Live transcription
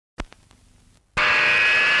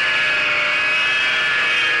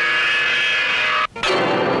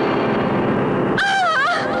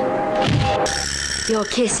Your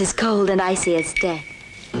kiss is cold and icy as death.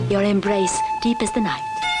 Your embrace deep as the night.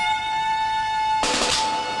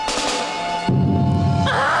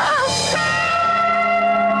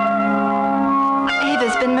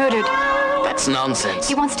 Ava's been murdered. That's nonsense.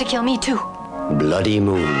 He wants to kill me too. Bloody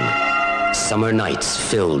Moon. Summer nights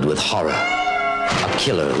filled with horror. A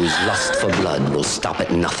killer whose lust for blood will stop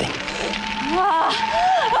at nothing.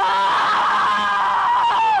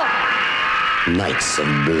 Nights of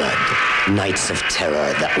blood. Nights of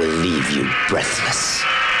terror that will leave you breathless.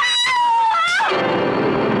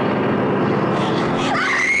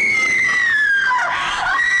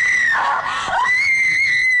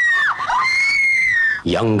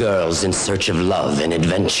 Young girls in search of love and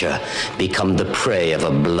adventure become the prey of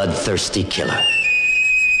a bloodthirsty killer.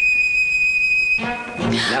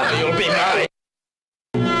 Now you'll be mine.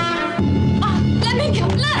 Let me go.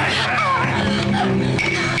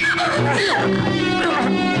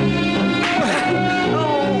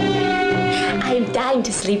 I'm dying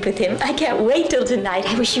to sleep with him. I can't wait till tonight.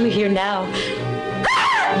 I wish you were here now.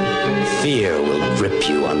 Fear will grip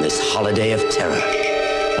you on this holiday of terror.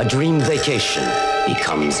 A dream vacation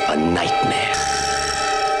becomes a nightmare.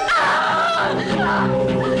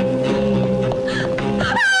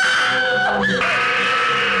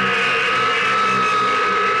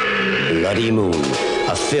 Bloody Moon,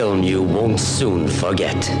 a film you won't soon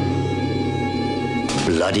forget.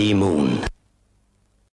 Bloody Moon.